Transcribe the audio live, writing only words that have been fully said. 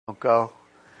Go.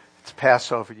 It's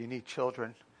Passover. You need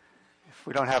children. If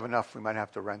we don't have enough, we might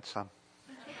have to rent some.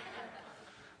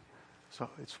 So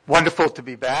it's wonderful to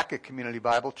be back at Community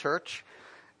Bible Church.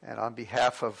 And on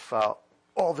behalf of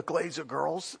all the Glazer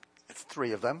girls, it's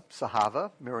three of them,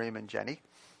 Zahava, Miriam, and Jenny.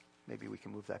 Maybe we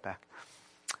can move that back.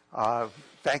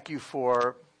 Thank you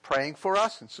for praying for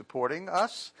us and supporting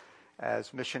us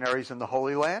as missionaries in the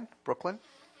Holy Land, Brooklyn.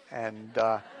 And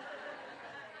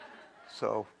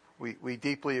so we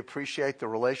deeply appreciate the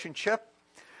relationship.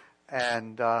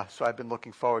 And so I've been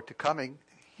looking forward to coming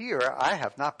here. I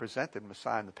have not presented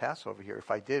Messiah in the Passover here. If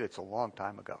I did, it's a long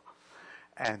time ago.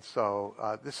 And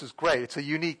so this is great. It's a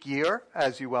unique year,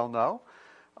 as you well know.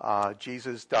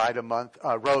 Jesus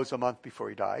rose a month before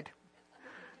he died.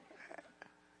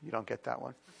 You don't get that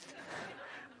one.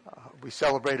 We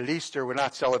celebrated Easter. We're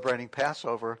not celebrating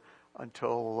Passover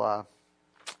until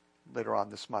later on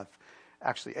this month.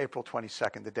 Actually, April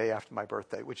 22nd, the day after my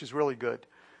birthday, which is really good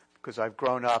because I've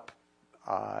grown up.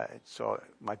 So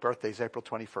my birthday is April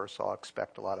 21st, so I'll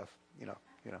expect a lot of, you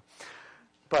know.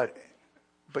 But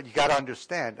you got to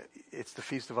understand, it's the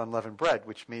Feast of Unleavened Bread,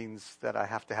 which means that I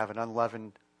have to have an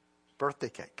unleavened birthday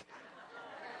cake.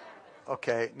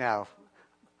 Okay, now,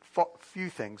 few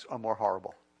things are more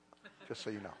horrible, just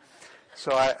so you know.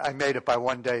 So I made it by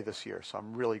one day this year, so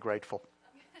I'm really grateful.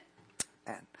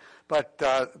 But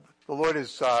the Lord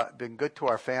has been good to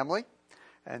our family,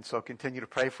 and so continue to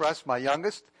pray for us. My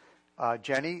youngest,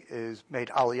 Jenny, is made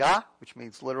aliyah, which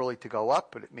means literally to go up,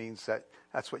 but it means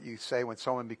that's what you say when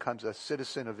someone becomes a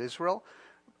citizen of Israel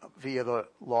via the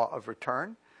law of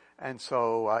return. And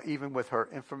so even with her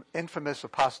infamous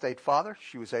apostate father,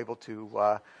 she was able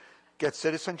to get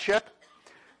citizenship.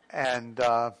 And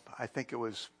I think it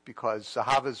was because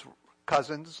Zahava's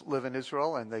cousins live in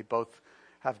Israel, and they both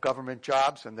have government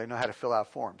jobs, and they know how to fill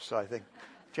out forms. So I think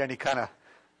Jenny kind of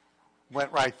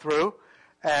went right through.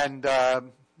 And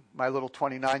my little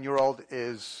 29-year-old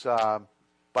is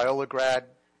Biola grad,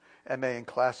 MA in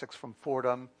Classics from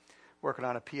Fordham, working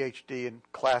on a PhD in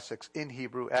Classics in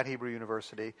Hebrew at Hebrew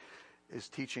University, is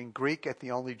teaching Greek at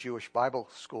the only Jewish Bible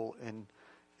school in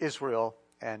Israel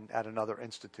and at another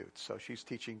institute. So she's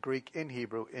teaching Greek in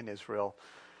Hebrew in Israel.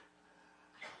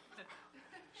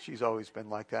 She's always been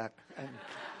like that. And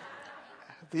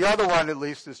the other one, at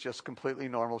least, is just completely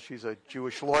normal. She's a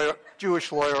Jewish lawyer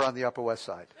on the Upper West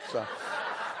Side. So,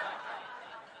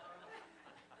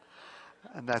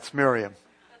 and that's Miriam.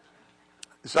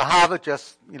 Zahava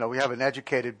just, we have an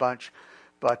educated bunch,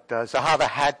 but Zahava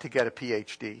had to get a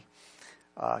PhD.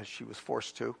 She was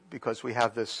forced to because we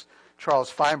have this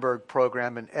Charles Feinberg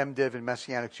program in MDiv in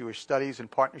Messianic Jewish Studies in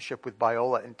partnership with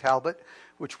Biola and Talbot,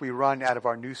 which we run out of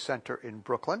our new center in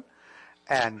Brooklyn.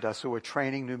 And so we're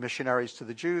training new missionaries to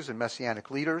the Jews and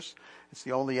Messianic leaders. It's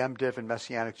the only MDiv in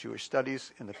Messianic Jewish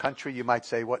Studies in the country. You might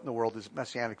say, what in the world is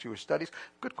Messianic Jewish Studies?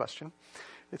 Good question.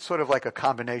 It's sort of like a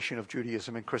combination of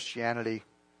Judaism and Christianity,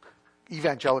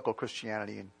 evangelical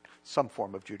Christianity and some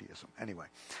form of Judaism. Anyway,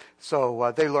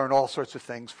 so they learn all sorts of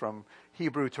things from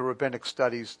Hebrew to rabbinic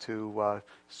studies to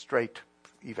straight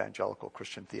evangelical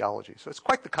Christian theology. So it's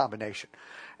quite the combination.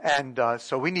 And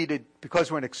so we needed, because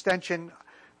we're an extension,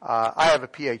 I have a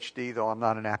PhD, though I'm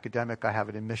not an academic. I have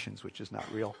it in missions, which is not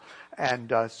real.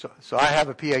 And so I have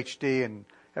a PhD, and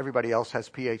everybody else has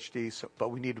PhDs, but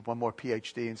we needed one more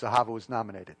PhD, and Zahava was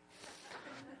nominated.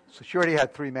 So she already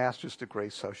had 3 master's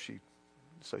degrees, so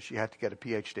she had to get a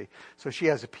PhD. So she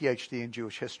has a PhD in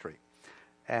Jewish history,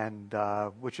 and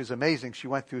which is amazing. She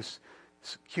went through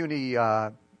CUNY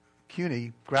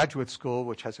Graduate School,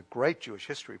 which has a great Jewish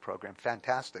history program,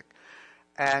 fantastic.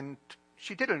 And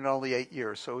she did it in only 8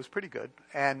 years, so it was pretty good.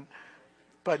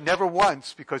 But never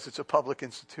once, because it's a public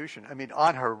institution. I mean,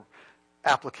 on her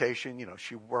application,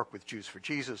 she worked with Jews for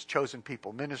Jesus, Chosen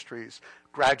People Ministries,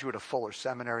 graduate of Fuller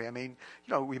Seminary. I mean,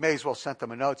 we may as well send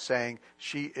them a note saying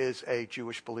she is a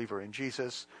Jewish believer in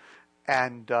Jesus.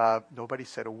 And nobody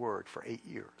said a word for 8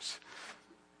 years.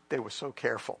 They were so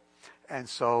careful. And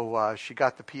so she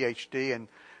got the PhD, and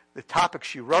the topic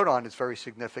she wrote on is very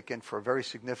significant for a very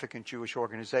significant Jewish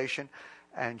organization.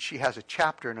 And she has a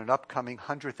chapter in an upcoming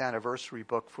 100th anniversary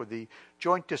book for the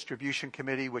Joint Distribution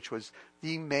Committee, which was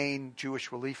the main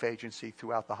Jewish relief agency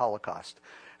throughout the Holocaust.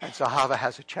 And Zahava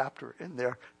has a chapter in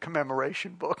their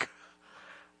commemoration book.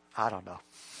 I don't know.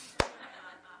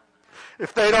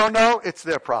 If they don't know, it's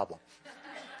their problem.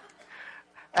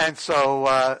 And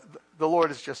so the Lord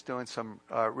is just doing some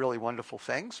really wonderful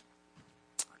things.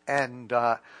 And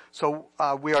so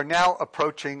we are now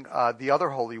approaching the other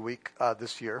Holy Week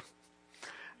this year.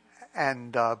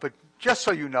 And but just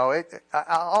so you know,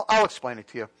 I'll explain it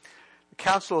to you. The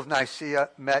Council of Nicaea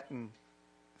met in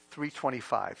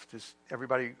 325. Does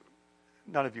everybody?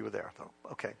 None of you were there, though.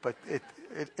 Okay, but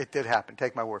it did happen.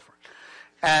 Take my word for it.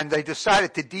 And they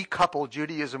decided to decouple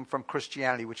Judaism from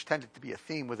Christianity, which tended to be a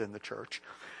theme within the church.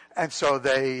 And so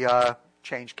they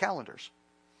changed calendars.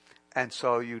 And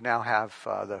so you now have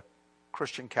the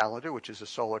Christian calendar, which is a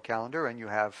solar calendar, and you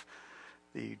have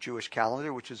the Jewish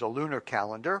calendar, which is a lunar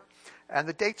calendar. And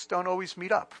the dates don't always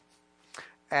meet up.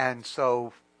 And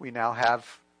so we now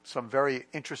have some very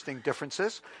interesting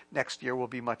differences. Next year will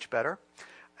be much better.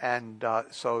 And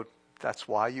so that's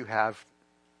why you have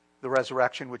the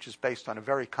resurrection, which is based on a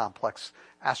very complex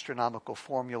astronomical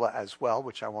formula as well,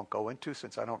 which I won't go into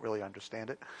since I don't really understand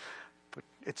it. But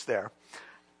it's there.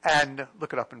 And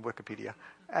look it up in Wikipedia.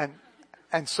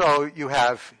 And so you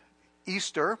have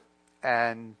Easter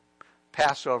and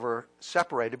Passover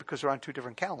separated because they're on two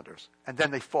different calendars. And then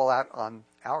they fall out on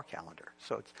our calendar.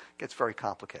 So it gets very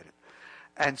complicated.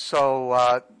 And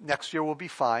so next year will be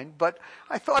fine. But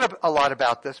I thought a lot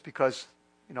about this because,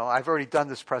 I've already done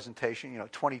this presentation,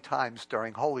 20 times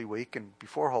during Holy Week and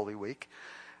before Holy Week.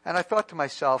 And I thought to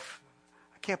myself,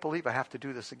 I can't believe I have to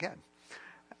do this again.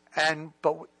 And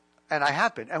I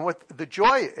have been. And what the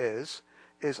joy is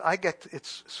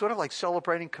it's sort of like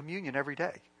celebrating communion every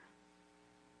day.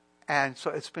 And so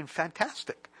it's been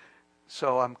fantastic.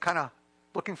 So I'm kind of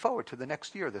looking forward to the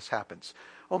next year this happens.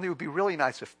 Only it would be really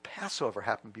nice if Passover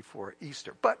happened before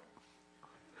Easter. But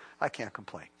I can't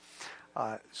complain.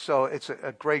 So it's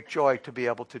a great joy to be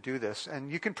able to do this.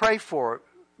 And you can pray for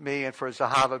me and for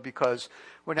Zahava because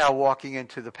we're now walking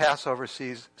into the Passover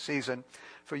season.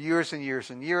 For years and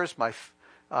years and years,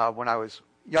 when I was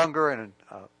younger and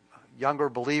a younger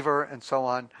believer and so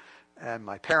on, and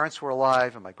my parents were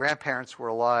alive and my grandparents were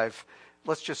alive,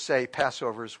 let's just say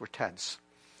Passovers were tense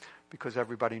because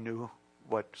everybody knew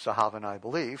what Zahava and I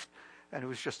believed, and it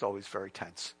was just always very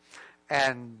tense.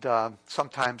 And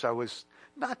sometimes I was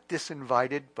not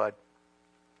disinvited, but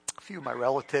a few of my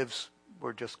relatives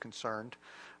were just concerned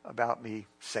about me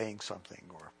saying something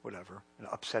or whatever,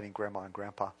 upsetting Grandma and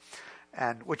Grandpa,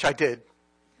 and which I did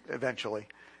eventually.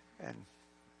 And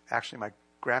actually, my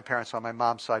grandparents on my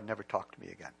mom's side never talked to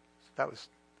me again. So that was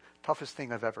the toughest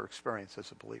thing I've ever experienced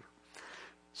as a believer.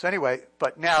 So anyway,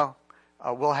 but now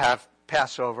we'll have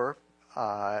Passover,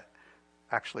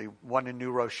 actually one in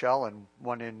New Rochelle and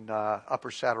one in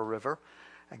Upper Saddle River.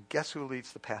 And guess who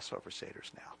leads the Passover Seders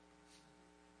now?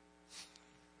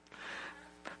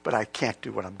 But I can't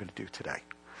do what I'm going to do today.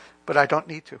 But I don't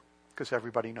need to because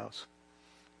everybody knows.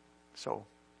 So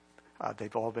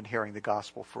they've all been hearing the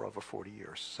gospel for over 40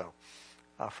 years. So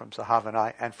from Zahava and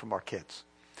I and from our kids.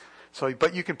 So,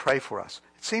 but you can pray for us.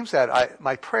 It seems that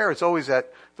my prayer is always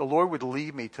that the Lord would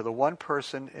lead me to the one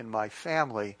person in my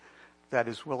family that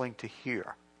is willing to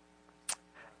hear.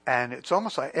 And it's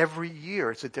almost like every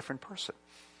year it's a different person.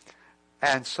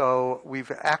 And so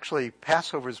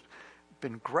Passover's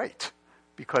been great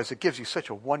because it gives you such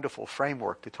a wonderful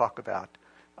framework to talk about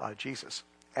Jesus.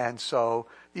 And so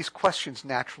these questions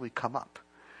naturally come up.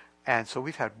 And so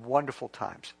we've had wonderful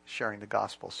times sharing the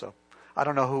gospel. So I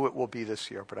don't know who it will be this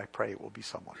year, but I pray it will be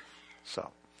someone. So,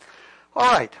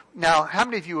 all right. Now, how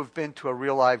many of you have been to a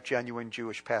real, live, genuine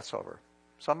Jewish Passover?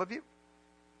 Some of you?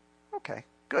 Okay,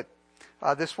 good.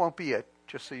 This won't be it,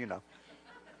 just so you know.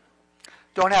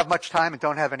 Don't have much time and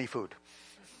don't have any food.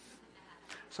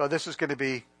 So this is going to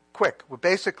be quick. We're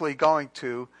basically going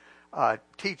to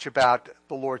teach about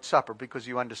the Lord's Supper because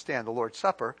you understand the Lord's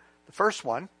Supper, the first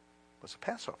one was a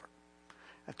Passover.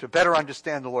 And to better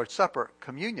understand the Lord's Supper,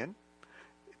 communion,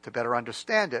 to better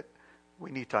understand it,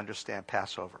 we need to understand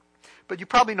Passover. But you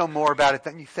probably know more about it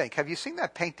than you think. Have you seen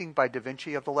that painting by Da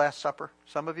Vinci of the Last Supper?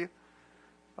 Some of you?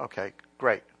 Okay,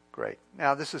 great.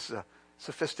 Now, this is a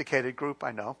sophisticated group,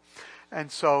 I know.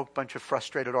 And so, a bunch of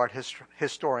frustrated art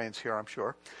historians here, I'm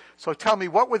sure. So tell me,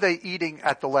 what were they eating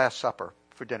at the Last Supper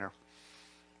for dinner?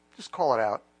 Just call it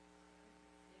out.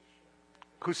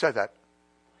 Who said that?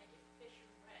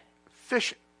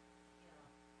 Fish.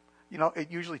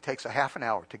 It usually takes a half an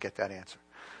hour to get that answer.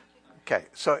 Okay,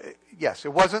 so yes,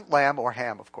 it wasn't lamb or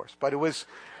ham, of course, but it was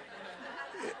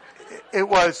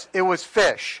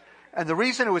fish. And the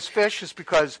reason it was fish is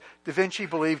because Da Vinci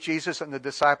believed Jesus and the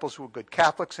disciples were good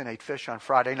Catholics and ate fish on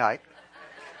Friday night,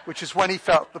 which is when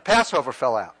the Passover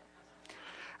fell out.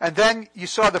 And then you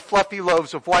saw the fluffy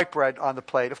loaves of white bread on the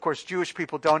plate. Of course, Jewish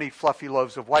people don't eat fluffy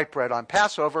loaves of white bread on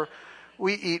Passover.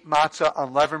 We eat matzah,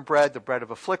 unleavened bread, the bread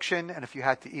of affliction. And if you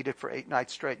had to eat it for 8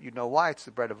 nights straight, you'd know why it's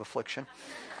the bread of affliction.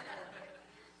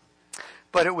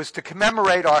 But it was to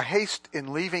commemorate our haste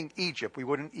in leaving Egypt. We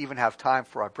wouldn't even have time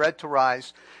for our bread to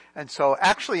rise. And so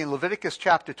actually in Leviticus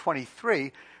chapter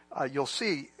 23, you'll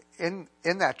see in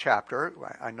that chapter,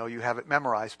 I know you have it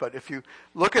memorized, but if you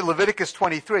look at Leviticus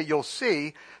 23, you'll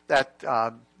see that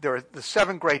there are the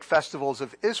 7 great festivals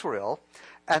of Israel,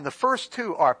 and the first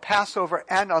 2 are Passover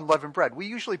and unleavened bread. We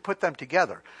usually put them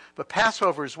together, but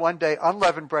Passover is 1 day,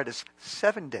 unleavened bread is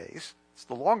 7 days. It's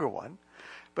the longer one.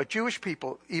 But Jewish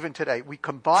people, even today, we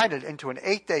combine it into an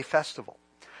 8-day festival,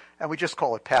 and we just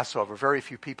call it Passover. Very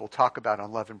few people talk about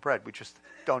unleavened bread. We just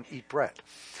don't eat bread.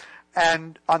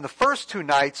 And on the first 2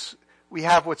 nights, we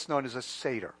have what's known as a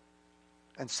Seder.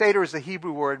 And Seder is the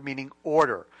Hebrew word meaning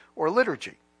order or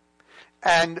liturgy.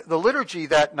 And the liturgy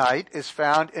that night is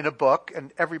found in a book,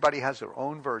 and everybody has their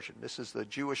own version. This is the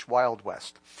Jewish Wild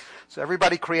West. So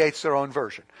everybody creates their own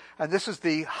version. And this is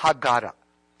the Haggadah.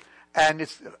 And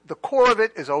the core of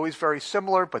it is always very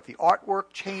similar, but the artwork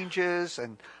changes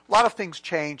and a lot of things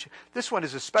change. This one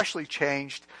is especially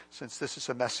changed since this is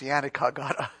a Messianic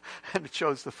Haggadah, and it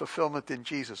shows the fulfillment in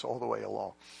Jesus all the way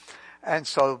along. And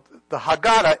so the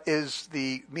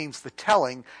Haggadah means the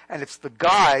telling, and it's the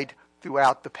guide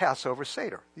throughout the Passover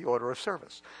Seder, the order of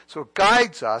service. So it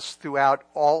guides us throughout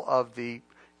all of the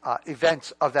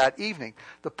events of that evening.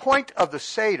 The point of the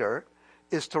Seder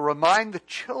is to remind the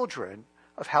children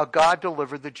of how God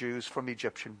delivered the Jews from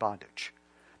Egyptian bondage.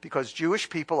 Because Jewish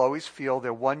people always feel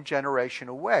they're one generation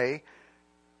away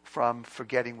from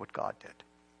forgetting what God did.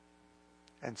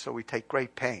 And so we take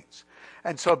great pains.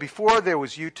 And so before there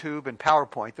was YouTube and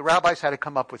PowerPoint, the rabbis had to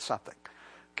come up with something.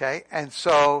 Okay? And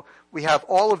so we have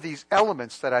all of these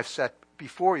elements that I've set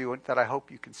before you that I hope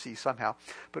you can see somehow.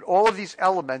 But all of these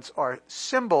elements are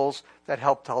symbols that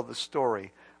help tell the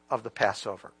story of the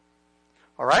Passover.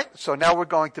 All right, so now we're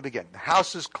going to begin. The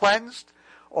house is cleansed.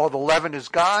 All the leaven is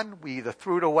gone. We either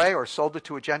threw it away or sold it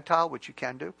to a Gentile, which you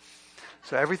can do.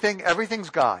 So everything's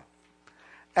gone.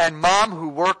 And Mom, who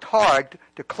worked hard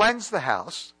to cleanse the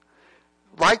house,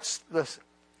 lights the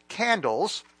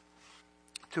candles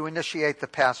to initiate the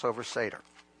Passover Seder.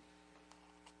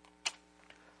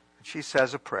 She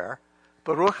says a prayer.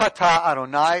 Baruch atah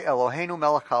Adonai Eloheinu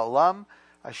melech haolam,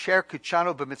 asher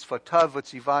kitshanu b'mitzvotav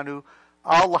v'tzivanu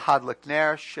al lahadlik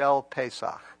ner shel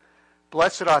Pesach.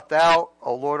 Blessed art thou,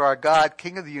 O Lord our God,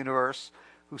 King of the universe,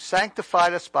 who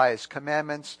sanctified us by his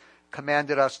commandments,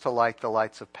 commanded us to light the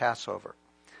lights of Passover.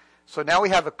 So now we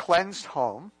have a cleansed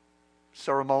home,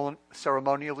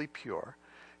 ceremonially pure.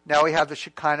 Now we have the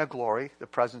Shekinah glory, the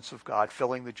presence of God,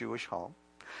 filling the Jewish home.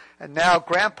 And now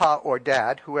Grandpa or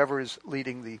Dad, whoever is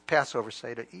leading the Passover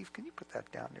Seder, Eve, can you put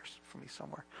that down there for me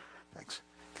somewhere? Thanks.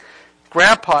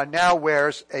 Grandpa now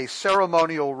wears a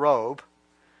ceremonial robe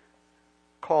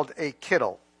called a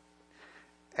kittel.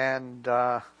 And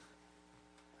have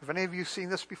any of you seen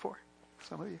this before?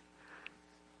 Some of you?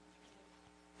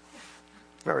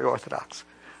 Very Orthodox.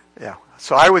 Yeah.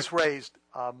 So I was raised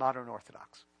modern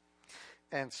Orthodox.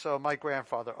 And so my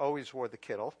grandfather always wore the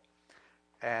kittel.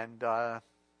 And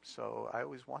so I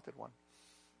always wanted one.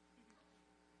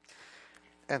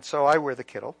 And so I wear the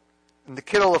kittel. And the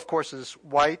kittel, of course, is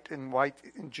white, and white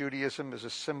in Judaism is a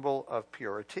symbol of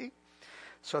purity.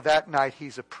 So that night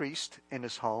he's a priest in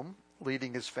his home,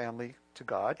 leading his family to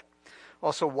God.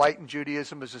 Also, white in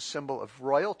Judaism is a symbol of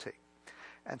royalty.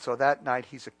 And so that night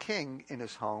he's a king in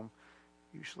his home,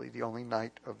 usually the only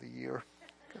night of the year.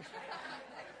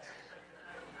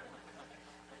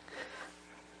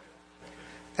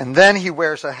 And then he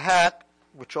wears a hat,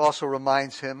 which also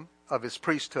reminds him of his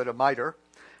priesthood, a mitre.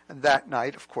 And that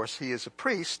night, of course, he is a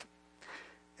priest.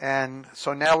 And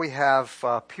so now we have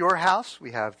a pure house.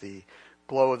 We have the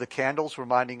glow of the candles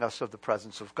reminding us of the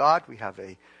presence of God. We have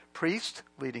a priest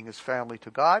leading his family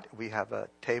to God. We have a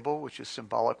table, which is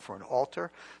symbolic for an altar.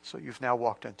 So you've now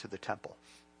walked into the temple.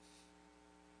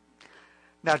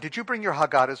 Now, did you bring your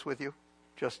Haggadahs with you?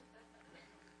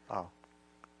 Oh,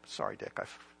 sorry, Dick, I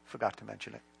forgot to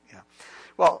mention it. Yeah.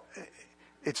 Well,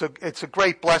 it's a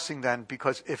great blessing then,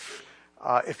 because if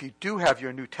you do have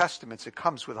your New Testaments, it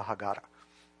comes with a Haggadah.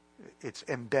 It's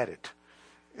embedded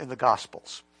in the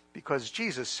Gospels, because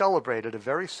Jesus celebrated a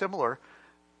very similar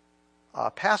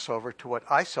Passover to what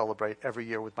I celebrate every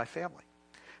year with my family.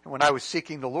 And when I was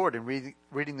seeking the Lord and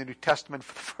reading the New Testament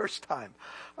for the first time,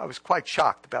 I was quite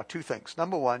shocked about 2 things.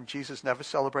 Number one, Jesus never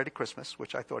celebrated Christmas,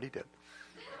 which I thought he did.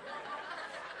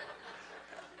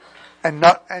 And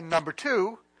number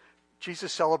 2,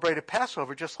 Jesus celebrated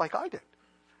Passover just like I did.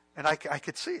 And I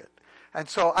could see it. And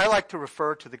so I like to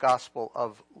refer to the Gospel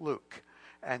of Luke.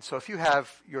 And so if you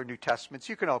have your New Testaments,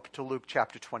 you can open to Luke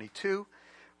chapter 22,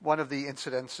 one of the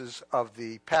incidences of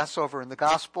the Passover in the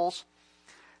Gospels.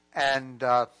 And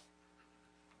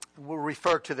we'll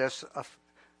refer to this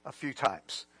a few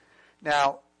times.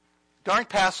 Now, during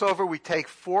Passover, we take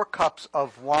 4 cups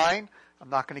of wine, I'm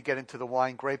not going to get into the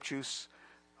wine grape juice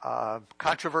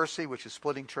controversy, which is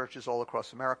splitting churches all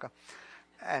across America.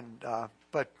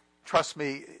 But trust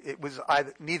me, it was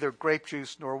neither grape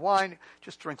juice nor wine.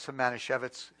 Just drink some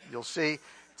Manischewitz. You'll see.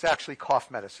 It's actually cough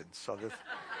medicine. So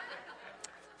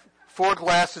 4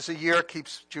 glasses a year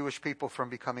keeps Jewish people from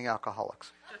becoming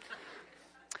alcoholics.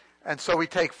 And so we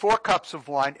take 4 cups of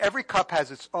wine. Every cup has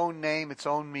its own name, its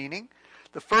own meaning.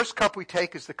 The first cup we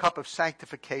take is the cup of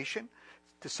sanctification.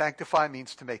 To sanctify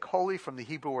means to make holy, from the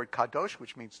Hebrew word kadosh,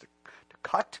 which means to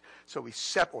cut. So we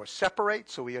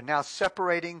separate. So we are now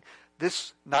separating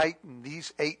this night and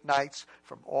these 8 nights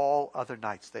from all other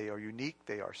nights. They are unique.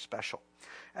 They are special.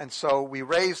 And so we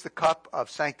raise the cup of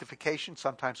sanctification,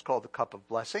 sometimes called the cup of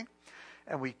blessing.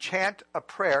 And we chant a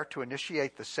prayer to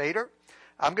initiate the Seder.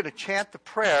 I'm going to chant the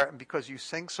prayer, and because you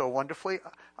sing so wonderfully,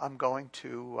 I'm going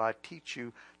to teach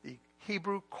you the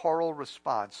Hebrew choral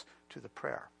response to the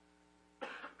prayer.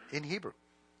 In Hebrew.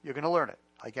 You're going to learn it.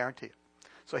 I guarantee it.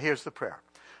 So here's the prayer.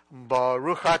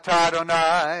 Baruch atah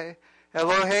Adonai,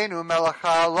 Eloheinu melech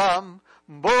haolam,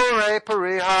 borei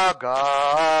peri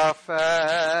hagafen.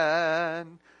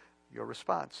 Your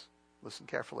response. Listen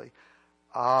carefully.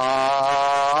 Amen.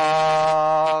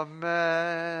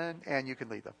 And you can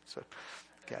lead them. So,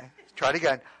 okay. Try it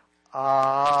again.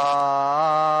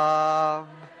 Wow,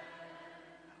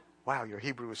 your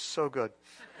Hebrew is so good.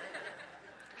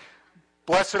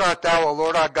 Blessed art thou, O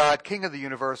Lord our God, King of the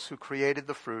universe, who created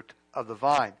the fruit of the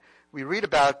vine. We read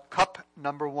about cup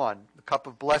number 1, the cup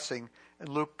of blessing,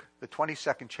 in Luke, the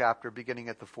 22nd chapter, beginning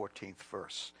at the 14th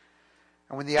verse.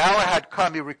 And when the hour had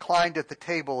come, he reclined at the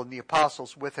table, and the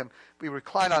apostles with him. We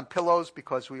recline on pillows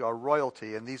because we are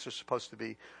royalty, and these are supposed to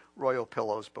be royal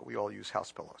pillows, but we all use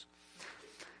house pillows.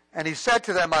 And he said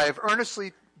to them, I have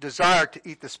earnestly desired to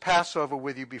eat this Passover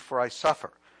with you before I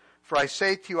suffer. For I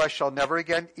say to you, I shall never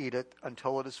again eat it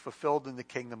until it is fulfilled in the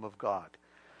kingdom of God.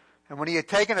 And when he had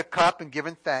taken a cup and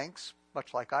given thanks,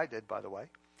 much like I did, by the way,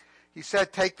 he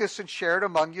said, take this and share it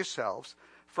among yourselves.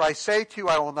 For I say to you,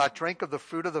 I will not drink of the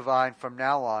fruit of the vine from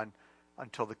now on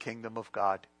until the kingdom of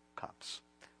God comes.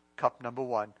 Cup number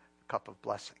 1, the cup of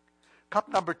blessing. Cup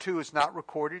number 2 is not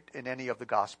recorded in any of the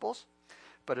Gospels,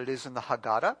 but it is in the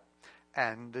Haggadah,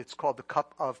 and it's called the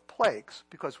cup of plagues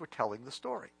because we're telling the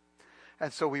story.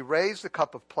 And so we raise the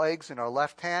cup of plagues in our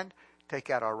left hand,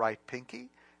 take out our right pinky,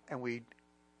 and we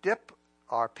dip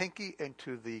our pinky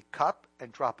into the cup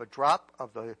and drop a drop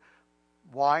of the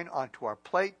wine onto our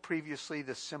plate. Previously,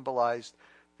 this symbolized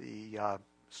the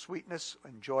sweetness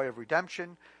and joy of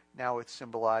redemption. Now it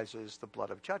symbolizes the blood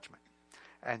of judgment.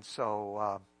 And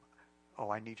so,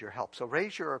 I need your help. So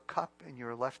raise your cup in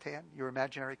your left hand, your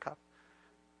imaginary cup.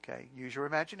 Okay, use your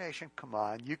imagination. Come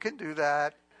on, you can do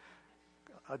that.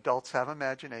 Adults have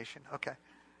imagination. Okay.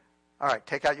 All right,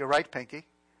 take out your right pinky.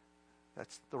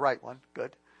 That's the right one.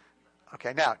 Good.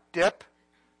 Okay, now dip,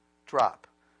 drop.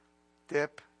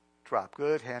 Dip, drop.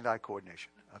 Good hand-eye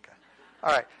coordination. Okay.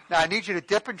 All right. Now I need you to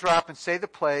dip and drop and say the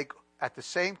plague at the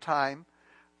same time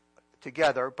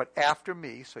together, but after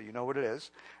me, so you know what it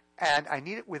is. And I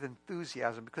need it with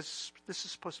enthusiasm because this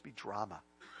is supposed to be drama.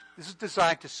 This is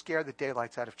designed to scare the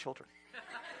daylights out of children.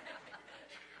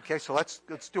 Okay, so let's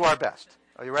do our best.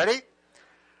 Are you ready?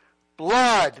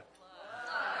 Blood.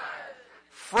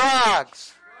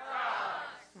 Frogs.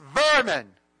 Vermin.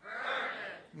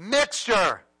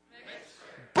 Mixture.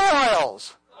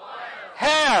 Boils.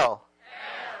 Hail.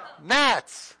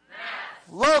 Gnats.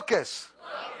 Locusts.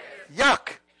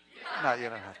 Yuck. No, you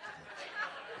don't have to.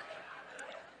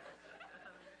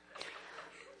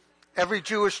 Every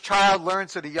Jewish child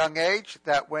learns at a young age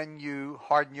that when you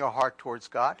harden your heart towards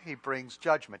God, he brings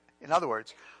judgment. In other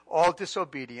words, all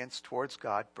disobedience towards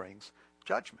God brings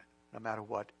judgment, no matter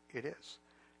what it is.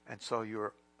 And so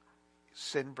your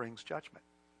sin brings judgment.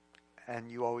 And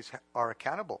you always are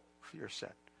accountable for your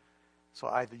sin. So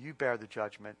either you bear the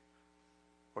judgment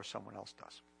or someone else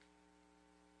does.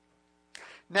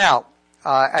 Now,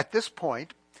 at this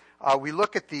point, we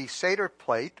look at the Seder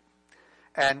plate.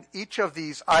 And each of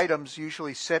these items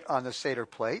usually sit on the Seder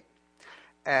plate.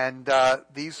 And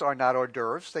these are not hors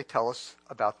d'oeuvres. They tell us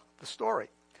about the story.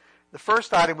 The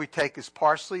first item we take is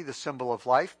parsley, the symbol of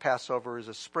life. Passover is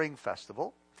a spring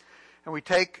festival. And we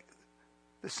take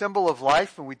the symbol of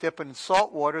life and we dip it in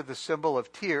salt water, the symbol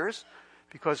of tears,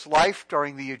 because life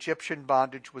during the Egyptian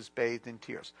bondage was bathed in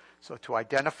tears. So to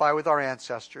identify with our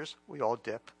ancestors, we all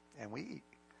dip and we eat.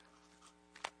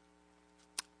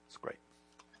 It's great.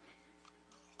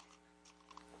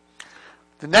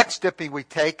 The next dipping we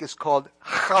take is called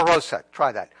charoset.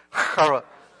 Try that.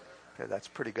 Okay, that's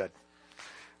pretty good.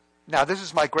 Now, this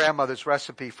is my grandmother's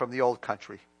recipe from the old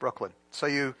country, Brooklyn. So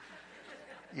you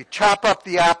You chop up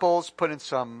the apples, put in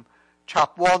some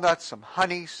chopped walnuts, some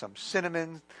honey, some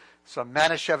cinnamon, some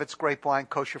Manischewitz grape wine,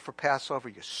 kosher for Passover.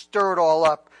 You stir it all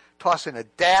up, toss in a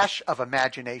dash of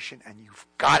imagination, and you've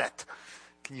got it.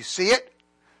 Can you see it?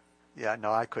 Yeah,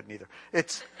 no, I couldn't either.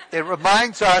 It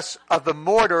reminds us of the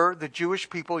mortar the Jewish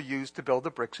people used to build the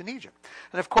bricks in Egypt.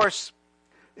 And of course,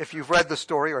 if you've read the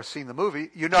story or seen the movie,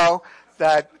 you know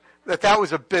that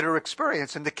was a bitter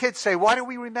experience. And the kids say, why do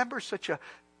we remember such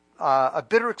a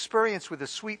bitter experience with a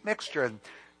sweet mixture? And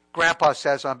Grandpa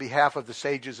says, on behalf of the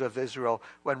sages of Israel,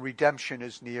 when redemption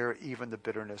is near, even the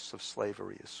bitterness of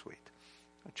slavery is sweet.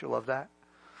 Don't you love that?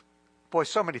 Boy,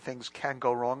 so many things can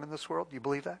go wrong in this world. Do you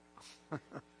believe that?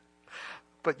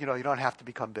 But, you don't have to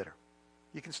become bitter.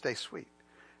 You can stay sweet,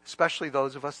 especially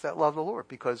those of us that love the Lord,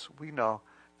 because we know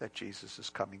that Jesus is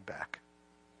coming back.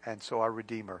 And so our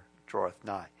Redeemer draweth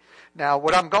nigh. Now,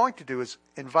 what I'm going to do is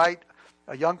invite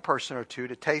a young person or two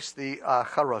to taste the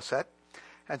charoset.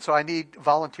 And so I need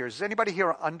volunteers. Is anybody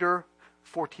here under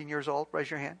 14 years old?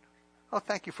 Raise your hand. Oh,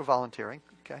 thank you for volunteering.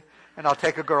 Okay. And I'll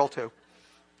take a girl, too.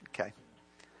 Okay.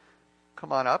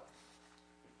 Come on up.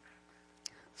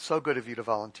 So good of you to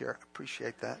volunteer.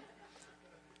 Appreciate that.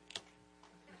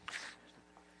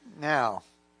 Now,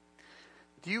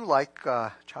 do you like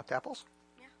chopped apples?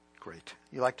 Yeah. Great.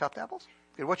 You like chopped apples?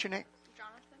 Good. What's your name?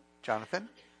 Jonathan. Jonathan?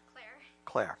 Claire.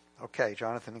 Claire. Okay,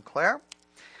 Jonathan and Claire.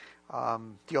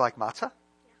 Do you like matzah? Yeah.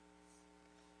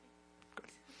 Good.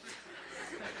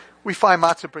 We find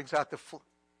matzah brings out the...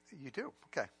 You do?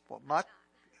 Okay. Well,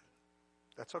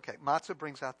 that's okay. Matzah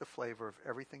brings out the flavor of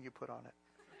everything you put on it.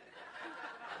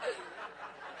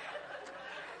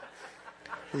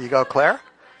 Here you go, Claire.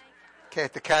 Okay,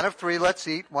 at the count of 3, let's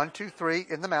eat. 1, 2, 3,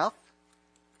 in the mouth.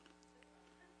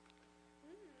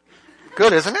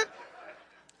 Good, isn't it?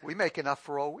 We make enough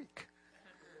for all week.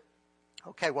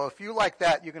 Okay, well, if you like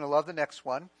that, you're going to love the next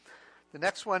one. The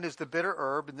next one is the bitter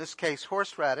herb, in this case,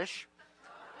 horseradish.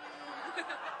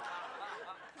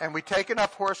 And we take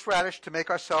enough horseradish to make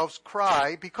ourselves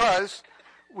cry because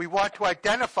we want to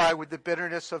identify with the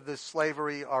bitterness of the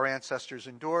slavery our ancestors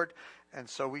endured. And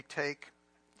so we take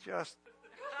just...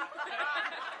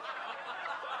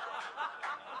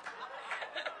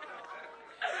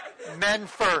 Men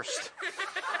first.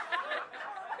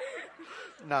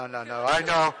 No.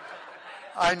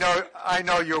 I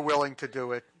know you're willing to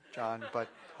do it, John, but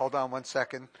hold on 1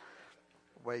 second.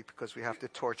 Wait, because we have to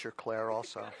torture Claire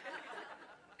also.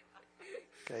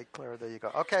 Okay, Claire, there you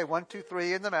go. Okay, 1, 2,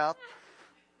 3, in the mouth.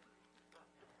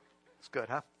 It's good,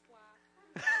 huh?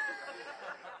 Wow.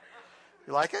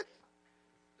 You like it?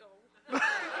 No.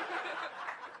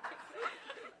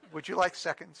 Would you like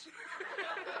seconds?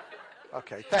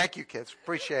 Okay, thank you, kids.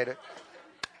 Appreciate it.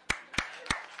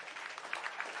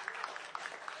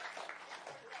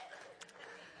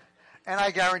 And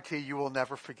I guarantee you will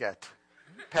never forget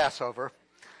Passover.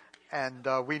 And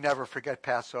we never forget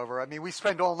Passover. I mean, we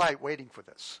spend all night waiting for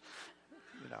this,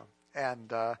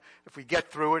 And if we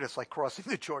get through it, it's like crossing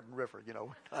the Jordan River,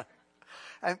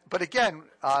 But again,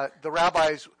 the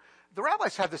rabbis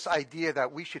have this idea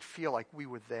that we should feel like we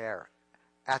were there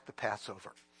at the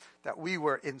Passover, that we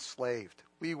were enslaved,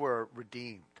 we were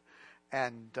redeemed.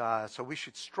 And so we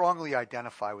should strongly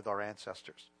identify with our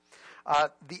ancestors.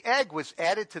 The egg was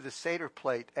added to the Seder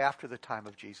plate after the time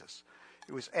of Jesus.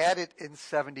 It was added in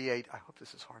 78. I hope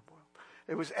this is hard-boiled.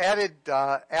 It was added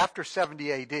after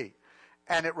 70 A.D.,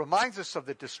 and it reminds us of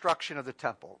the destruction of the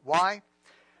temple. Why?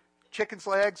 Chickens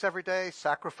lay eggs every day.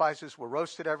 Sacrifices were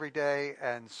roasted every day,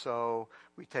 and so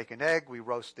we take an egg, we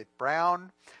roast it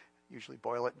brown, usually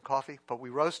boil it in coffee, but we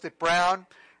roast it brown,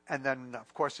 and then,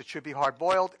 of course, it should be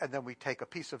hard-boiled, and then we take a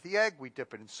piece of the egg, we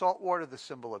dip it in salt water, the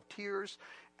symbol of tears,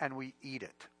 and we eat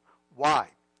it. Why?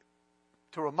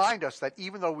 To remind us that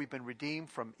even though we've been redeemed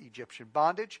from Egyptian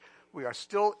bondage, we are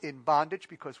still in bondage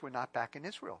because we're not back in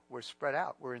Israel. We're spread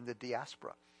out. We're in the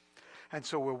diaspora. And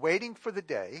so we're waiting for the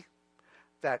day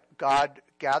that God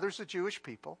gathers the Jewish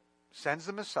people, sends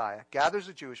the Messiah, gathers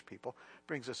the Jewish people,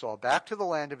 brings us all back to the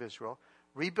land of Israel,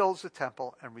 rebuilds the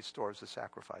temple, and restores the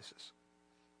sacrifices.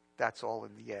 That's all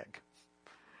in the egg.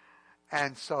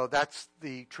 And so that's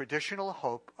the traditional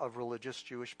hope of religious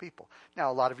Jewish people. Now,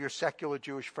 a lot of your secular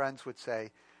Jewish friends would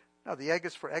say, no, the egg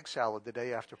is for egg salad the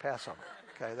day after Passover.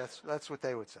 Okay, that's what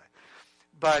they would say.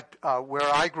 But where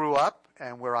I grew up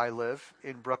and where I live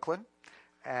in Brooklyn,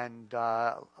 and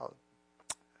 50%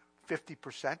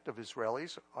 of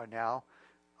Israelis are now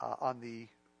on the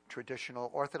traditional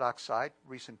Orthodox side.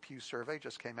 Recent Pew survey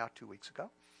just came out 2 weeks ago.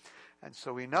 And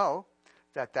so we know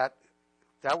that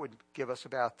would give us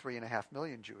about 3.5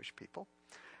 million Jewish people.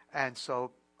 And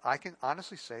so I can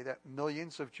honestly say that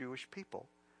millions of Jewish people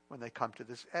when they come to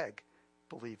this egg,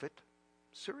 believe it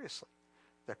seriously,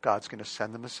 that God's going to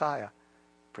send the Messiah,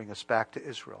 bring us back to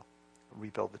Israel,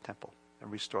 rebuild the temple, and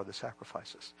restore the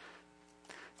sacrifices.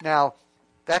 Now,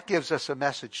 that gives us a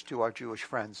message to our Jewish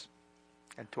friends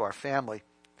and to our family.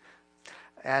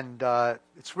 And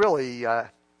it's really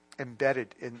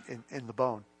embedded in the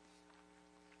bone.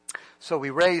 So we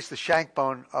raise the shank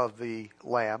bone of the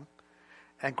lamb,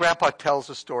 and Grandpa tells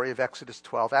the story of Exodus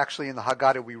 12. Actually, in the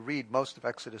Haggadah, we read most of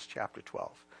Exodus chapter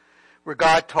 12, where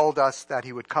God told us that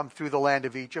he would come through the land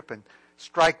of Egypt and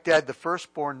strike dead the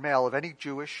firstborn male of any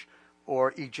Jewish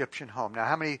or Egyptian home. Now,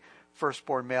 how many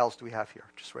firstborn males do we have here?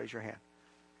 Just raise your hand.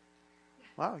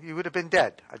 Well, you would have been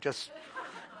dead.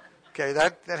 Okay,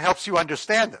 that helps you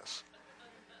understand this.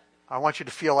 I want you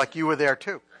to feel like you were there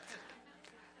too.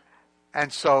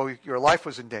 And so your life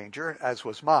was in danger, as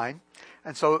was mine.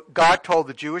 And so God told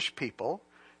the Jewish people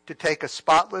to take a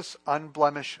spotless,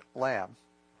 unblemished lamb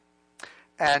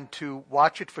and to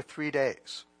watch it for 3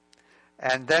 days,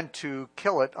 and then to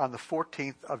kill it on the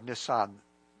 14th of Nisan.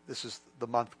 This is the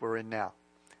month we're in now,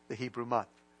 the Hebrew month.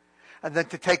 And then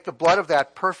to take the blood of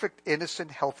that perfect,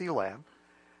 innocent, healthy lamb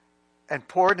and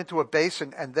pour it into a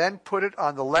basin and then put it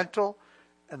on the lintel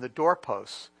and the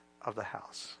doorposts of the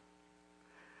house.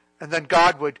 And then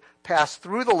God would pass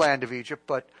through the land of Egypt,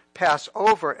 but pass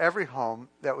over every home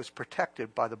that was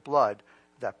protected by the blood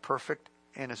of that perfect,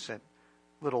 innocent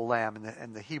little lamb.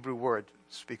 And the Hebrew word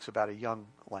speaks about a young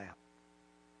lamb.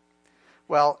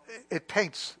 Well, it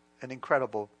paints an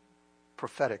incredible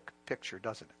prophetic picture,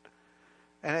 doesn't it?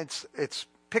 And it's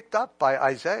picked up by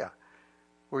Isaiah,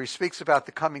 where he speaks about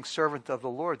the coming servant of the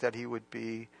Lord, that he would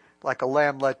be like a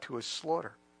lamb led to his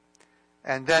slaughter.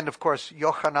 And then, of course,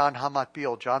 Yochanan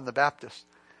HaMatbil, John the Baptist,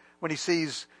 when he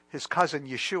sees his cousin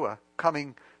Yeshua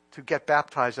coming to get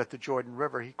baptized at the Jordan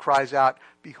River, he cries out,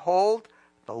 "Behold,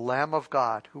 the Lamb of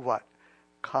God, who what?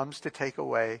 Comes to take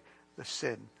away the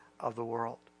sin of the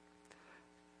world."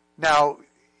 Now,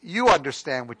 you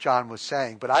understand what John was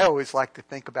saying, but I always like to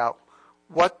think about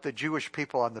what the Jewish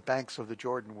people on the banks of the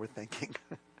Jordan were thinking.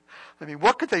 I mean,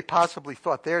 what could they possibly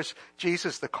thought? There's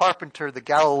Jesus, the carpenter, the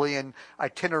Galilean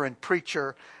itinerant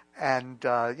preacher, and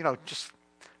just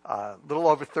a little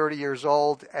over 30 years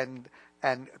old, and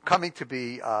coming to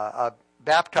be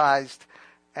baptized.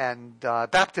 And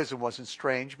baptism wasn't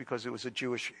strange because it was a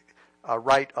Jewish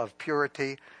rite of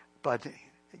purity. But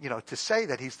to say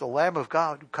that he's the Lamb of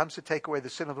God who comes to take away the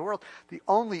sin of the world, the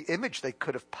only image they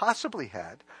could have possibly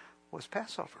had was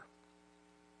Passover.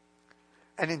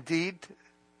 And indeed,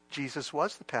 Jesus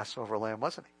was the Passover lamb,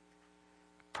 wasn't he?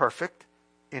 Perfect,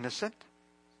 innocent,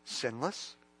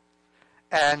 sinless.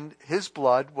 And his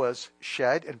blood was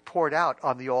shed and poured out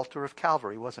on the altar of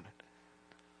Calvary, wasn't it?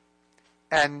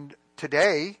 And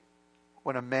today,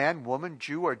 when a man, woman,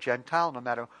 Jew, or Gentile, no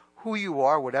matter who you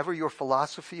are, whatever your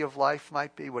philosophy of life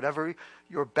might be, whatever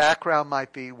your background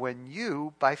might be, when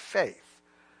you, by faith,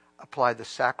 apply the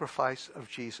sacrifice of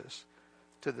Jesus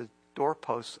to the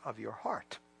doorposts of your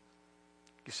heart,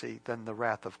 you see, then the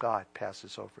wrath of God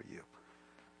passes over you.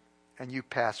 And you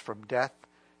pass from death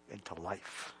into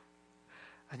life.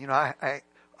 And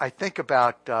I think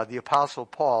about the Apostle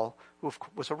Paul, who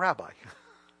was a rabbi,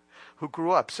 who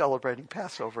grew up celebrating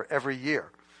Passover every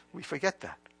year. We forget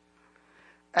that.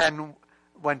 And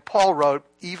when Paul wrote,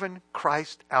 "Even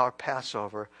Christ our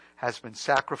Passover has been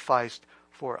sacrificed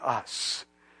for us,"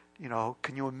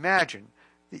 can you imagine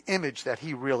the image that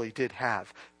he really did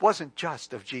have? It wasn't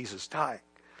just of Jesus dying,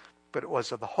 but it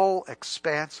was of the whole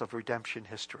expanse of redemption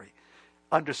history,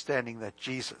 understanding that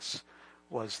Jesus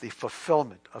was the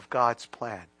fulfillment of God's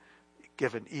plan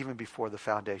given even before the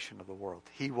foundation of the world.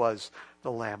 He was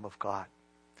the Lamb of God.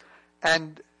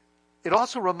 And it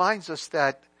also reminds us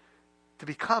that to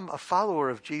become a follower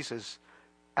of Jesus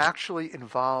actually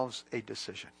involves a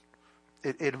decision.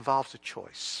 It involves a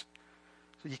choice.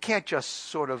 So you can't just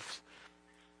sort of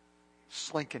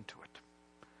slink into it.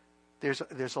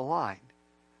 There's a line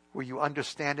where you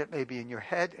understand it maybe in your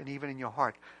head and even in your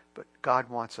heart, but God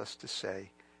wants us to say,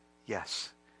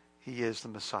 yes, he is the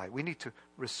Messiah. We need to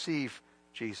receive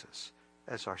Jesus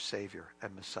as our Savior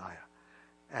and Messiah.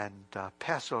 And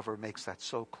Passover makes that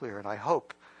so clear, and I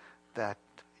hope that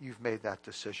you've made that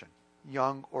decision,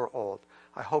 young or old.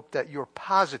 I hope that you're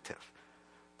positive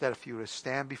that if you were to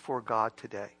stand before God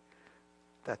today,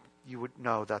 that you would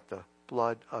know that the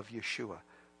blood of Yeshua,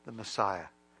 the Messiah,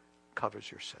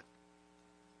 covers your sin.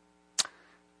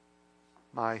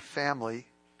 My family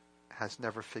has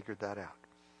never figured that out.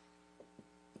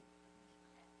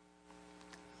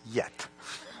 Yet.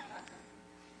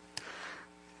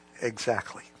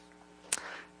 Exactly.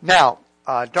 Now,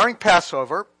 during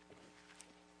Passover,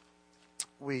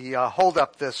 we hold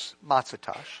up this matzah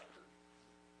tash.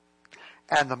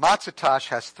 And the matzah tash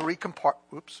has 3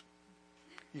 compartments. Oops.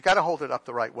 You got to hold it up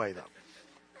the right way, though.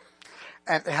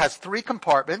 And it has 3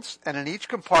 compartments, and in each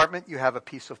compartment you have a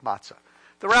piece of matzah.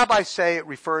 The rabbis say it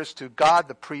refers to God,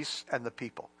 the priests, and the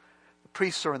people. The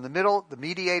priests are in the middle, the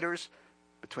mediators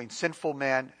between sinful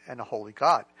man and a holy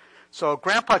God. So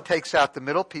Grandpa takes out the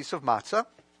middle piece of matzah.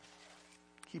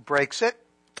 He breaks it,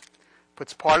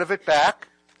 puts part of it back,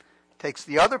 takes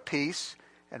the other piece,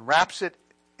 and wraps it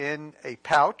in a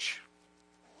pouch.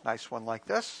 Nice one like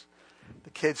this. The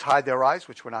kids hide their eyes,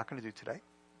 which we're not going to do today.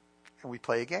 And we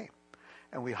play a game.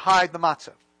 And we hide the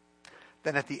matzah.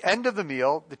 Then at the end of the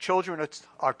meal, the children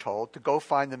are told to go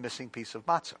find the missing piece of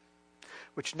matzah,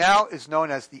 which now is known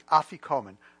as the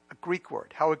afikomen, a Greek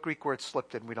word. How a Greek word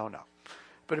slipped in, we don't know.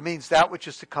 But it means that which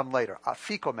is to come later,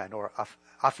 afikomen or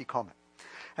afikomen.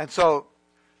 And so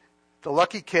the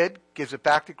lucky kid gives it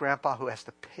back to Grandpa, who has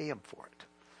to pay him for it.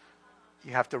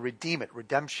 You have to redeem it.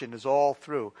 Redemption is all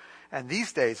through. And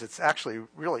these days, it's actually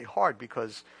really hard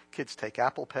because kids take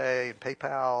Apple Pay and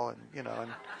PayPal, and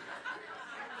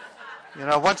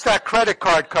once that credit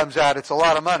card comes out, it's a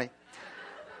lot of money.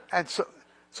 And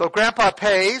so Grandpa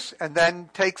pays and then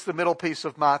takes the middle piece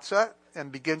of matzah and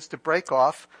begins to break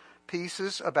off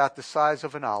pieces about the size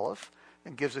of an olive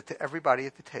and gives it to everybody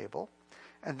at the table.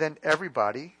 And then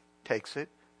everybody takes it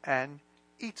and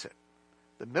eats it.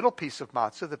 The middle piece of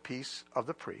matzah, the piece of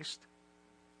the priest,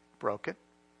 broken,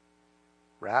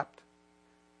 wrapped,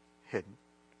 hidden,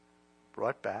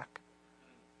 brought back,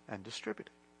 and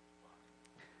distributed.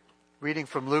 Reading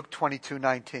from Luke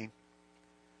 22:19.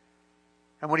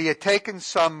 And when he had taken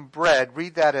some bread,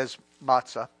 read that as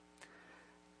matzah,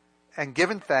 and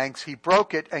given thanks, he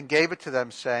broke it and gave it to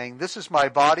them, saying, "This is my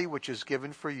body which is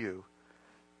given for you.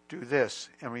 Do this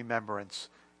in remembrance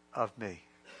of me."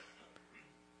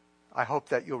 I hope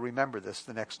that you'll remember this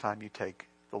the next time you take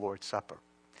the Lord's Supper.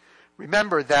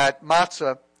 Remember that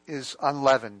matzah is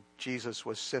unleavened. Jesus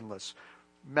was sinless.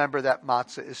 Remember that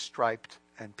matzah is striped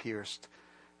and pierced,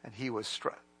 and he was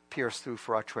pierced through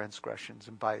for our transgressions,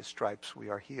 and by his stripes we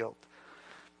are healed.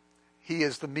 He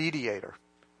is the mediator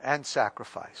and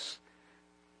sacrifice.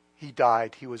 He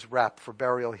died. He was wrapped for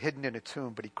burial, hidden in a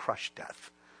tomb, but he crushed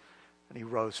death, and he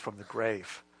rose from the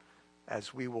grave,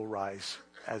 as we will rise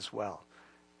as well.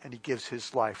 And he gives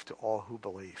his life to all who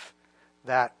believe.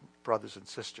 That, brothers and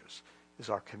sisters, is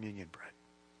our communion bread.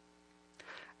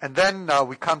 And then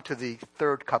we come to the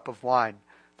third cup of wine,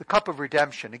 the cup of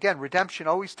redemption. Again, redemption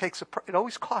always it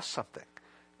always costs something.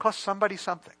 It costs somebody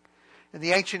something. In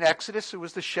the ancient Exodus, it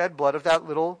was the shed blood of that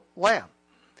little lamb.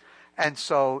 And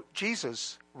so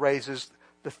Jesus raises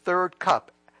the third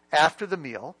cup after the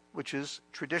meal, which is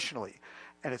traditionally,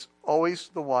 and it's always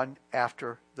the one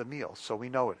after the meal, so we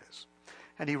know it is.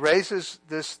 And he raises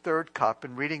this third cup,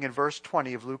 and reading in verse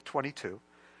 20 of Luke 22,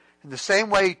 in the same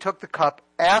way he took the cup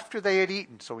after they had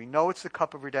eaten, so we know it's the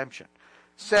cup of redemption,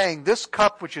 saying, "This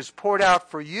cup which is poured out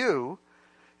for you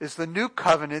is the new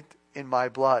covenant in my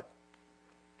blood."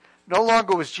 No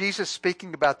longer was Jesus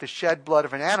speaking about the shed blood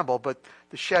of an animal, but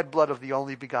the shed blood of the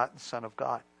only begotten Son of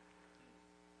God.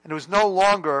 And it was no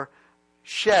longer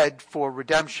shed for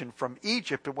redemption from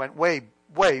Egypt. It went way,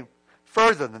 way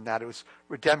further than that. It was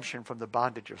redemption from the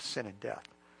bondage of sin and death.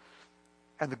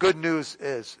 And the good news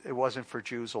is it wasn't for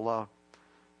Jews alone.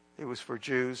 It was for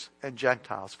Jews and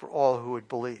Gentiles, for all who would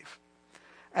believe.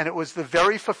 And it was the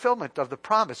very fulfillment of the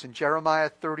promise in Jeremiah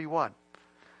 31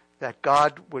 that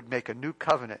God would make a new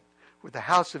covenant with the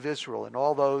house of Israel and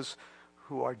all those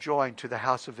who are joined to the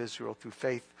house of Israel through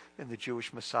faith in the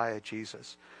Jewish Messiah,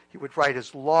 Jesus. He would write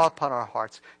his law upon our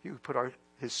hearts. He would put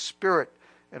his spirit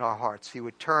in our hearts. He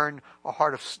would turn a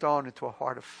heart of stone into a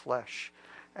heart of flesh.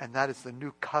 And that is the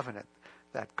new covenant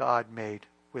that God made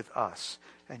with us.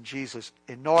 And Jesus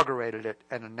inaugurated it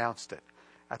and announced it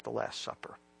at the Last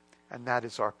Supper. And that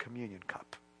is our communion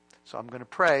cup. So I'm going to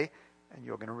pray, and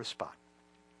you're going to respond.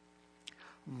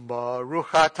 Baruch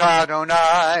atah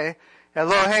Adonai,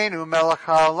 Eloheinu melech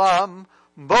haolam,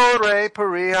 borei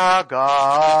peri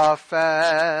hagafen.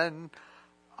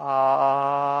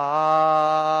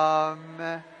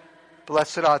 Amen.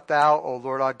 Blessed art thou, O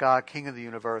Lord our God, King of the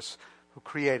universe, who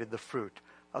created the fruit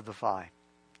of the vine.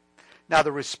 Now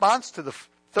the response to the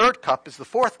third cup is the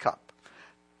fourth cup.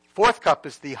 Fourth cup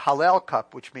is the Hallel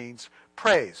cup, which means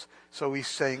praise. So we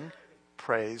sing,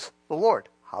 praise the Lord.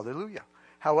 Hallelujah.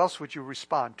 How else would you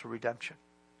respond to redemption?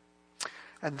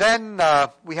 And then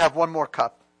we have one more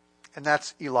cup, and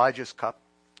that's Elijah's cup.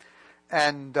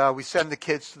 And we send the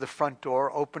kids to the front door,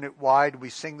 open it wide. We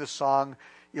sing the song,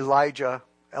 Elijah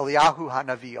Eliyahu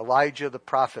Hanavi, Elijah the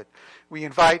prophet. We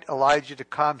invite Elijah to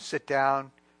come, sit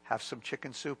down, have some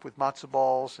chicken soup with matzo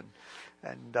balls,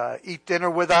 and eat dinner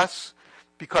with us,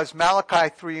 because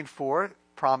Malachi 3 and 4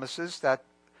 promises that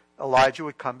Elijah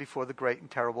would come before the great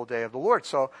and terrible day of the Lord.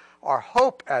 So our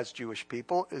hope as Jewish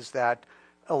people is that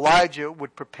Elijah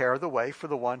would prepare the way for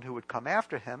the one who would come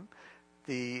after him,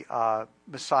 the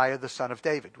Messiah, the son of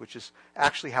David, which is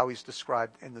actually how he's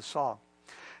described in the song.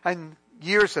 And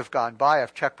years have gone by.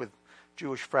 I've checked with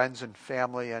Jewish friends and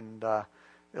family, and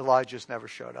Elijah's never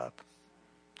showed up.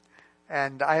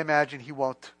 And I imagine he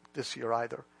won't this year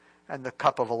either. And the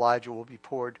cup of Elijah will be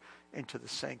poured into the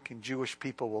sink, and Jewish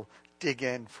people will dig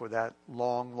in for that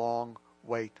long, long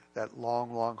wait, that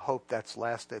long, long hope that's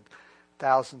lasted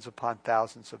thousands upon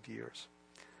thousands of years.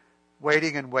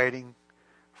 Waiting and waiting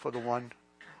for the one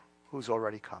who's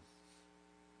already come.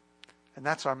 And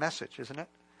that's our message, isn't it?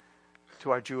 To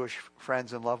our Jewish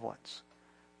friends and loved ones.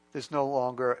 There's no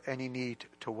longer any need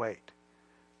to wait,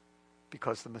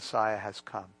 because the Messiah has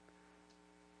come.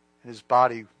 And his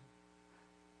body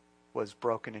was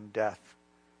broken in death,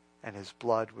 and his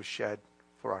blood was shed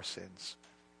for our sins.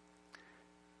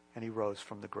 And he rose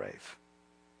from the grave.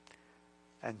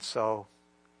 And so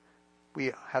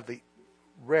we have the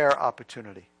rare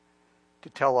opportunity to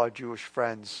tell our Jewish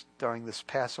friends during this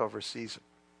Passover season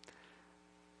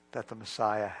that the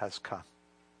Messiah has come.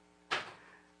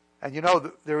 And you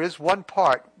know, there is one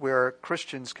part where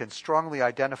Christians can strongly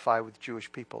identify with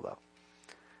Jewish people, though.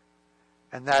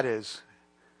 And that is,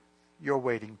 you're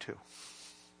waiting too.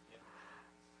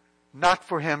 Not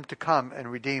for him to come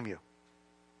and redeem you.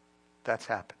 That's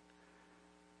happened.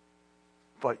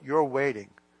 But you're waiting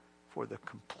for the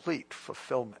complete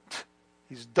fulfillment.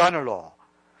 He's done it all.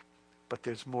 But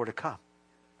there's more to come.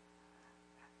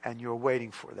 And you're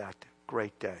waiting for that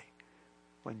great day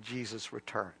when Jesus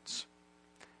returns.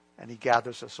 And he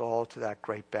gathers us all to that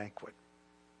great banquet.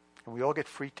 And we all get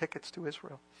free tickets to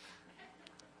Israel.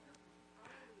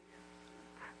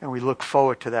 And we look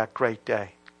forward to that great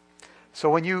day. So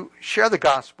when you share the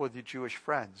gospel with your Jewish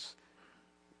friends,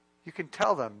 you can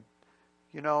tell them,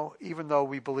 you know, even though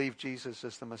we believe Jesus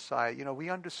is the Messiah, you know, we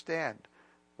understand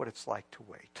what it's like to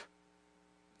wait.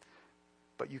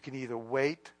 But you can either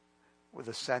wait with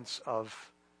a sense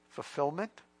of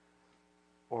fulfillment,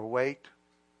 or wait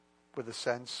with a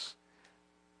sense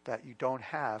that you don't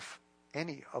have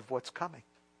any of what's coming.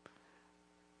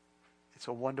 It's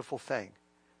a wonderful thing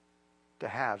to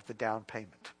have the down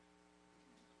payment,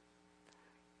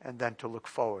 and then to look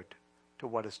forward to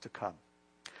what is to come.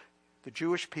 The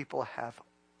Jewish people have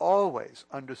always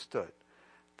understood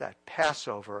that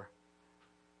Passover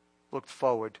looked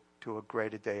forward to a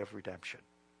greater day of redemption.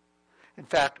 In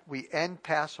fact, we end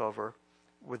Passover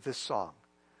with this song,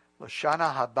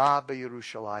 L'Shana Haba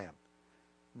B'Yerushalayim.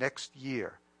 Next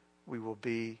year, we will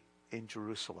be in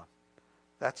Jerusalem.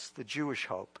 That's the Jewish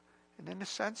hope. And in a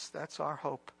sense, that's our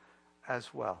hope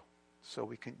as well. So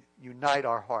we can unite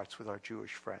our hearts with our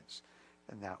Jewish friends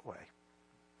in that way.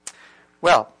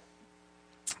 Well,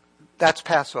 that's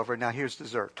Passover. Now here's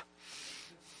dessert.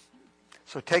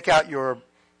 So take out your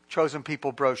Chosen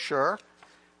People brochure.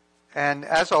 And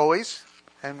as always,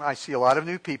 and I see a lot of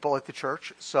new people at the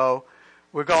church, so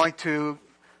we're going to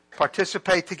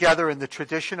participate together in the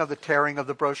tradition of the tearing of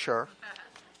the brochure.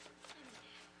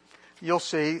 You'll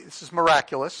see, this is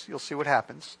miraculous. You'll see what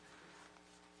happens.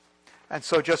 And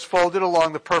so just fold it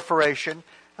along the perforation.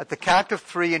 At the count of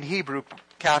 3 in Hebrew,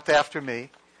 count after me.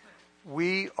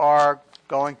 We are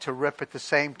going to rip at the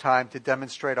same time to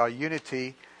demonstrate our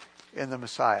unity in the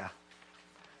Messiah.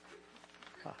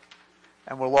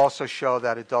 And we'll also show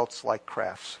that adults like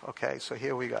crafts. Okay, so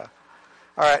here we go.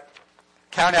 All right,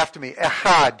 count after me.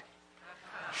 Echad,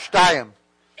 Shtayim,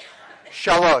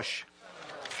 Shalosh.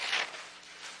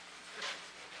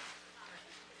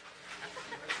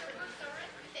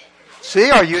 See,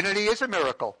 our unity is a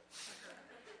miracle.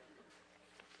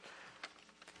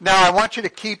 Now, I want you to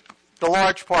keep the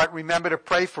large part. Remember to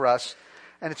pray for us.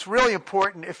 And it's really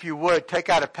important, if you would, take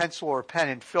out a pencil or a pen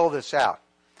and fill this out.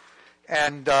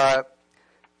 And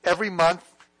every month,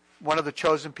 one of the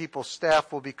Chosen People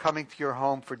staff will be coming to your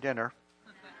home for dinner.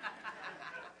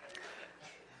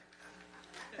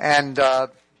 And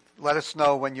let us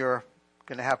know when you're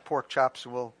going to have pork chops,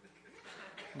 and we'll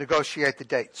negotiate the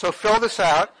date. So fill this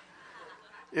out,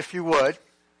 if you would.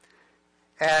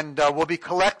 And we'll be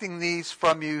collecting these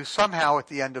from you somehow at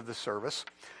the end of the service.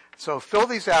 So fill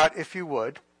these out, if you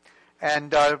would.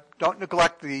 And don't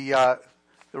neglect the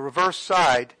reverse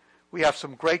side. We have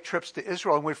some great trips to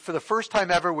Israel. And for the first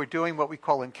time ever, we're doing what we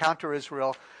call Encounter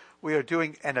Israel. We are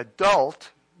doing an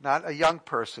adult, not a young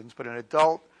person's, but an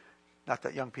adult. Not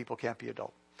that young people can't be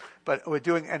adult. But we're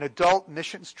doing an adult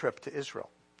missions trip to Israel.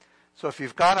 So if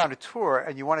you've gone on a tour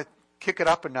and you want to kick it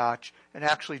up a notch and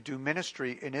actually do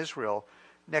ministry in Israel,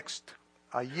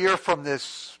 a year from this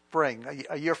spring,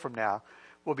 a year from now,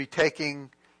 we'll be taking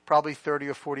probably 30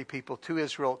 or 40 people to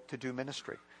Israel to do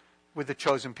ministry with the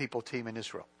Chosen People team in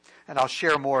Israel. And I'll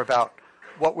share more about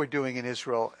what we're doing in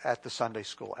Israel at the Sunday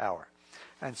School Hour.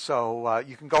 And so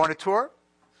you can go on a tour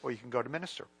or you can go to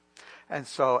minister.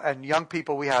 And young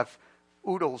people, we have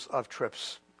oodles of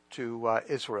trips to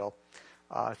Israel,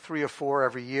 3 or 4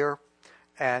 every year,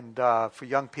 and for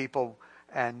young people,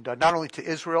 and not only to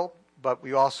Israel, but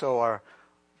we also are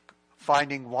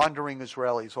finding wandering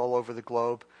Israelis all over the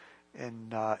globe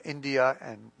in India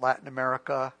and Latin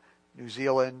America, New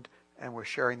Zealand, and we're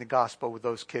sharing the gospel with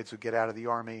those kids who get out of the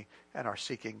army and are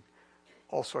seeking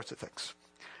all sorts of things.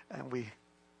 And we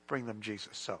bring them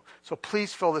Jesus. So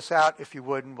please fill this out if you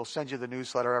would, and we'll send you the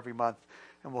newsletter every month,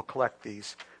 and we'll collect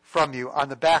these from you. On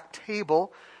the back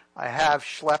table, I have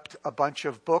schlepped a bunch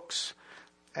of books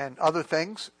and other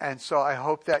things, and so I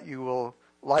hope that you will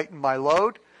lighten my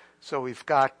load. So we've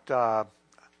got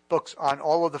books on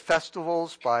all of the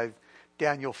festivals by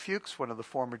Daniel Fuchs, one of the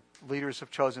former leaders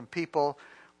of Chosen People.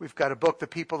 We've got a book, The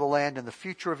People, the Land, and the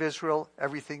Future of Israel.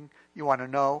 Everything you want to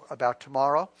know about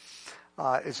tomorrow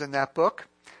is in that book.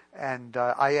 And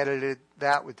I edited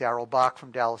that with Darrell Bach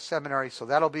from Dallas Seminary, so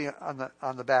that'll be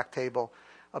on the back table.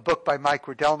 A book by Mike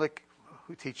Rydelnik,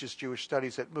 who teaches Jewish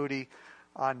studies at Moody,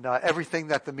 on everything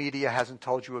that the media hasn't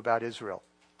told you about Israel.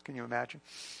 Can you imagine?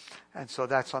 And so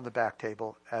that's on the back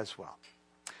table as well.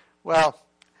 Well,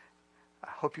 I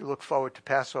hope you look forward to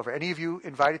Passover. Any of you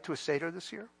invited to a Seder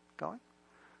this year? Going?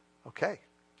 Okay.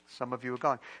 Some of you are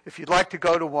going. If you'd like to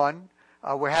go to one,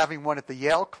 we're having one at the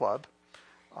Yale Club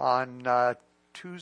on Tuesday.